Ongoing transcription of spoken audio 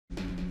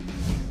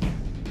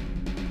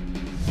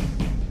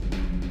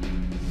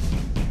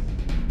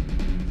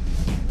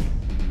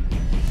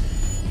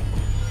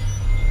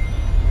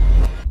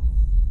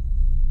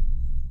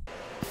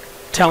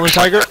Talon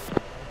Tiger.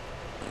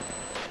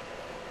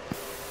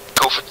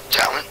 Go for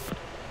Talon.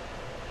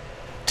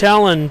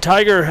 Talon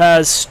Tiger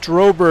has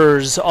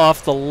strobers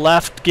off the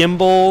left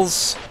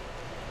gimbals,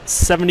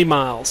 70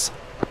 miles.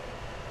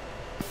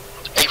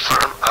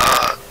 Affirm,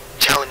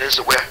 Talon is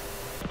aware.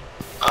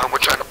 We're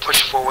trying to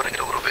push forward and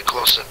get a little bit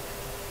closer,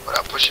 but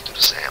I'll push it through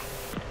the SAM.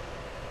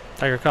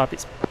 Tiger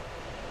copies.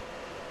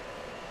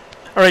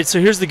 Alright,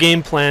 so here's the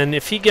game plan.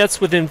 If he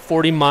gets within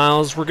 40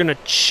 miles, we're going to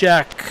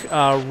check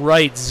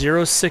right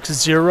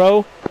 060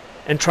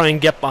 and try and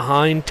get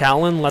behind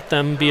Talon, let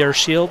them be our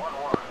shield.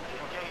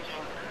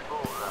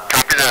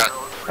 Copy that.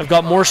 I've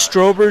got more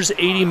strobers,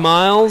 80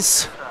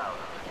 miles,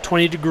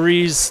 20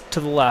 degrees to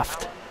the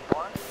left.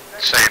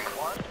 Same.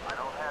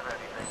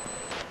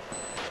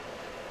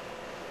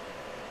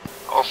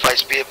 All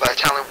flights be advised,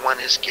 Talon 1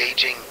 is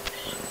gauging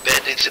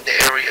bandits in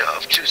the area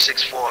of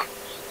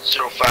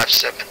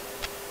 264057.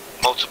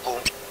 Multiple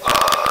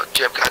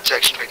jab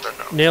contact strength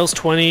unknown. Nails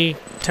 20,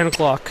 10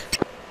 o'clock.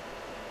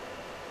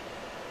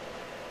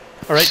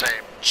 Alright,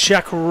 Same.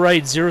 check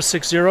right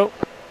 060. 2.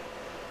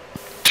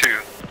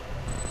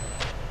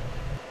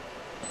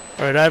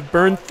 Alright, I've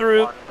burned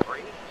through.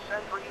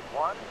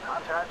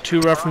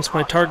 2 reference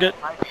my target.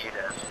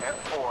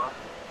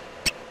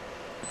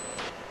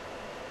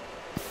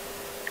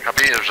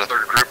 Copy, there's a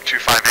third group,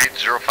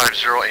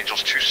 258050,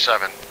 Angels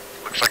 27.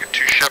 Looks like a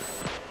 2-ship.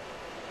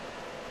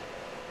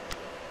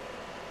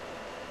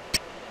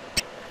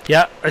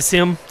 Yeah, I see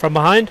him from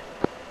behind.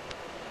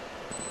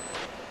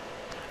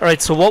 Alright,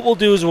 so what we'll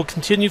do is we'll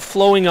continue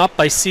flowing up.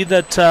 I see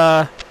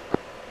that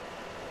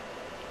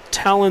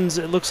Talons,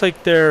 it looks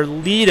like their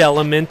lead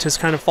element is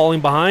kind of falling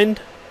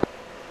behind.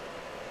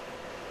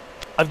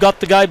 I've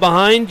got the guy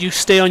behind. You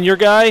stay on your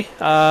guy.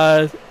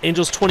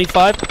 Angels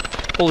 25.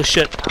 Holy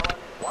shit.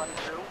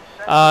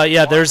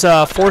 Yeah, there's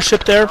a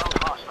 4-ship there.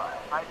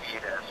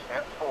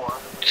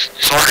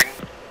 Sorting.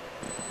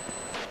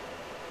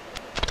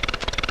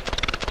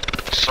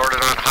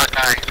 Sorted on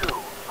Hawkeye.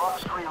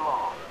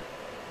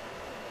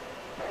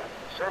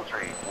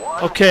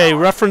 Okay,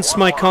 reference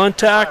my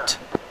contact.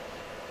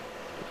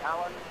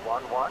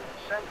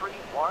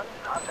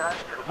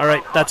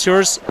 Alright, that's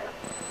yours.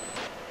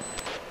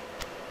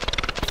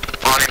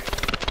 On him.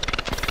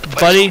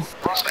 Buddy.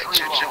 Flight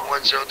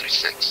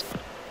 221036.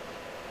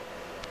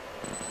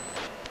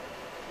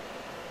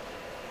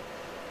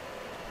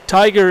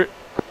 Tiger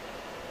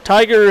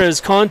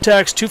is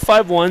contacts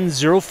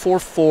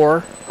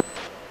 251044.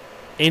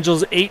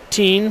 Angels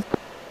 18.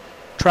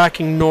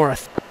 Tracking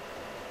north.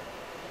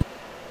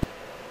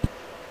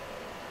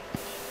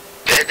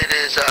 Bandit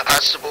is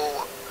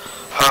possible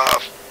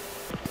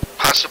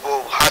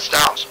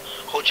hostiles.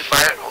 Hold your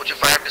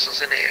fire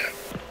missiles in the air.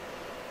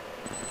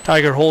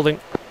 Tiger holding.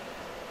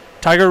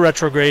 Tiger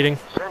retrograding.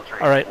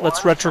 Alright,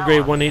 let's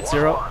retrograde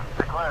 180.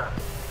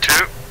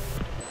 2.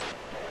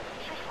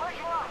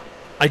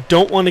 I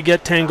don't want to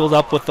get tangled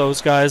up with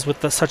those guys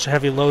with such a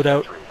heavy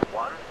loadout.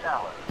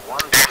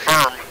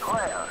 Affirm.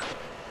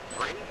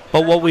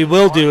 But what we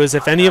will do is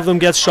if any of them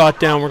gets shot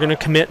down, we're going to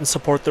commit and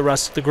support the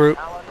rest of the group.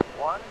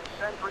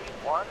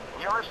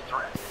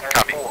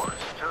 Copy.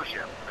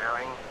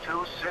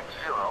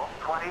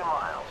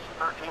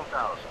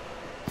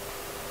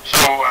 So,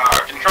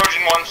 can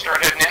Trojan1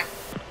 start heading in?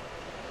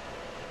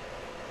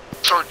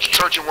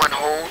 Trojan 1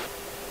 hold.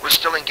 We're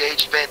still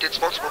engaged. Bandits,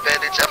 multiple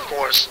bandits,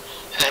 F4s,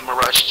 and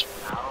Mirages.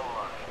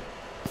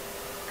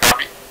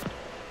 Copy.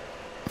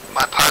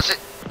 My posit.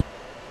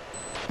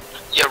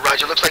 Yeah,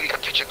 Roger. Looks like you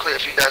got picture clear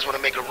if you guys want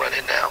to make a run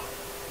in now.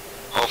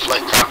 Whole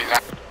flight. Copy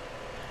that.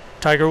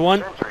 Tiger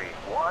 1.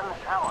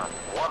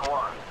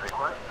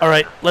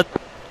 Alright,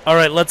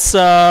 let's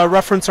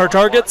reference our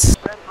targets.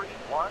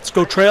 Let's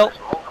go trail.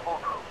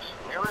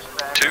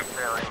 2.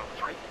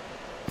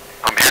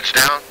 I'm heads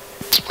down.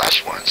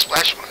 Splash 1,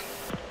 splash 1.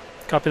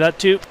 Copy that,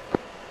 2.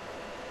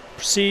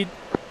 Proceed.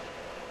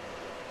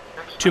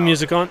 2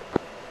 music on.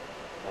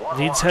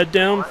 Leads head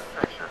down.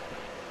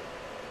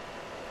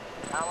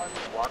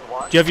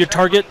 Do you have your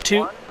target,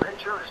 2?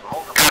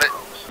 Got it.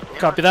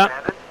 Copy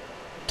that.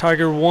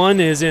 Tiger 1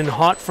 is in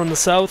hot from the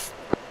south.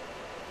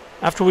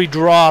 After we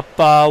drop,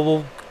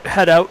 we'll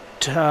head out,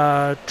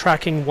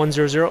 tracking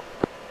 100.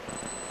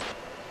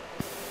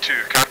 2.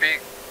 Copy.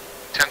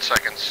 10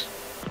 seconds.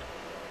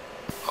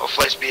 All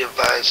flights be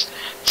advised.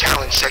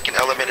 Talon second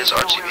element is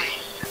RGB.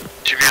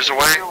 TV is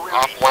away.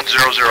 Off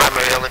 100.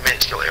 Primary element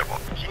is still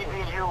airborne.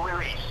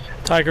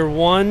 Tiger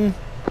 1.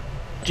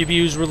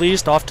 GBU's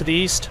released, off to the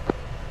east.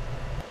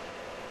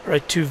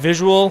 Right, 2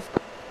 visual.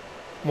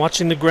 I'm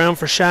watching the ground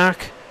for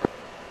shack.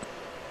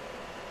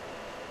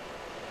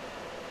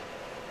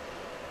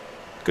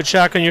 Good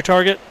shack on your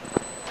target.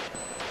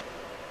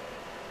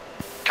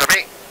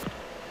 Copy.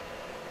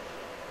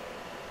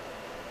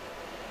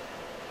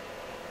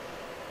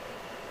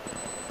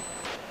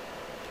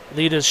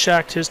 Lead has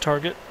shacked his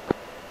target.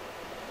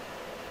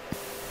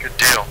 Good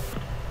deal.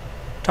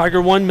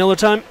 Tiger 1, Miller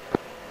time.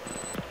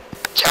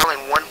 Talon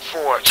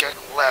 1-4, check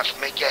left.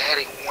 Make your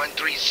heading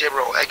 130,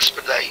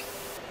 expedite.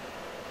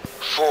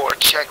 4,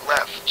 check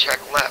left, check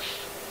left.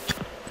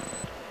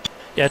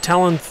 Yeah,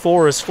 Talon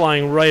 4 is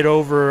flying right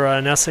over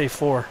an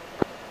SA4.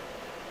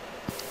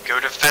 Go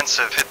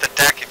defensive. Hit the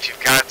deck if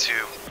you've got to.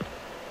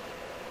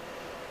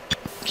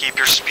 Keep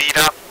your speed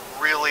up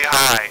really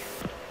high.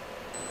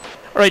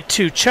 Alright,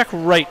 2, check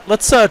right.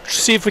 Let's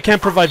see if we can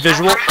provide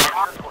visual.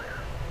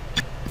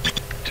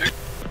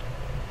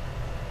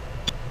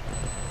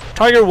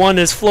 Tiger1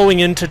 is flowing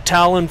into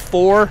Talon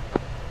 4.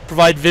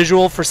 Provide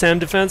visual for SAM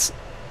defense.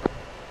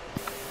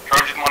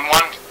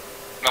 Trojan1,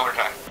 Miller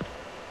time.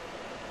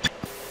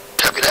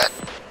 Copy that.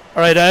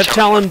 Alright, I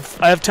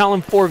have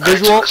Talon 4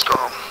 visual. Alright, let's go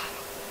home.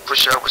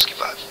 Push out Whiskey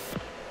 5.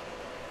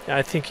 Yeah,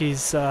 I think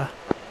he's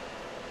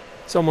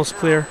almost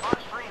clear.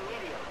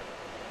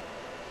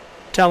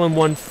 Talon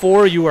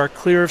 1-4, you are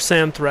clear of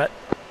SAM threat.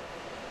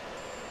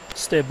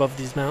 Stay above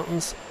these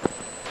mountains.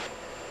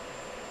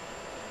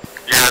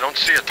 Yeah, I don't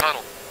see a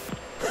tunnel.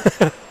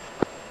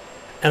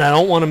 And I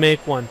don't want to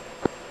make one.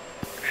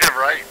 Yeah,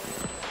 right.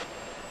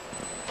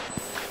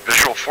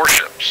 Visual 4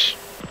 ships.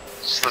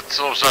 So that's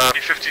those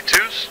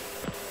B-52s?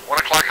 1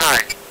 o'clock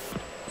high.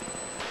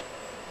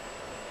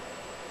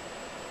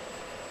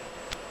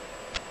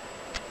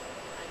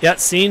 Yeah,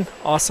 seen.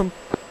 Awesome.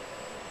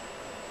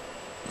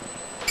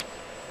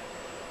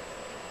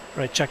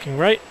 Right, checking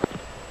right.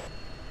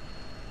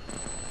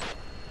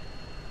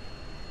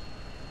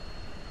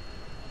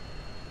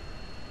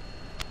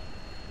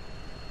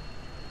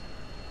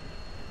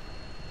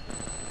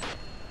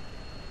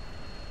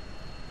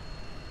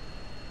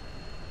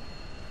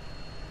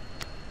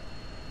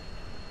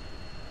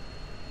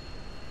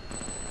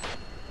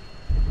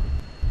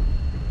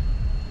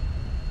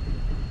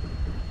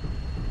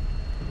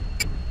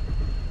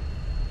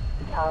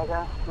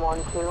 Tiger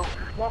 1-2.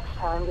 Next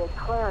time, get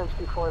clearance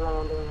before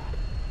landing.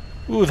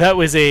 Ooh, that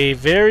was a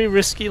very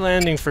risky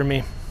landing for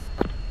me.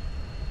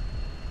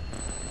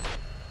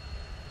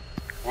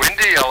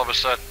 Windy all of a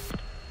sudden.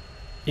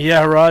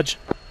 Yeah, Raj.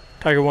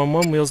 Tiger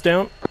 1-1, wheels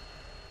down.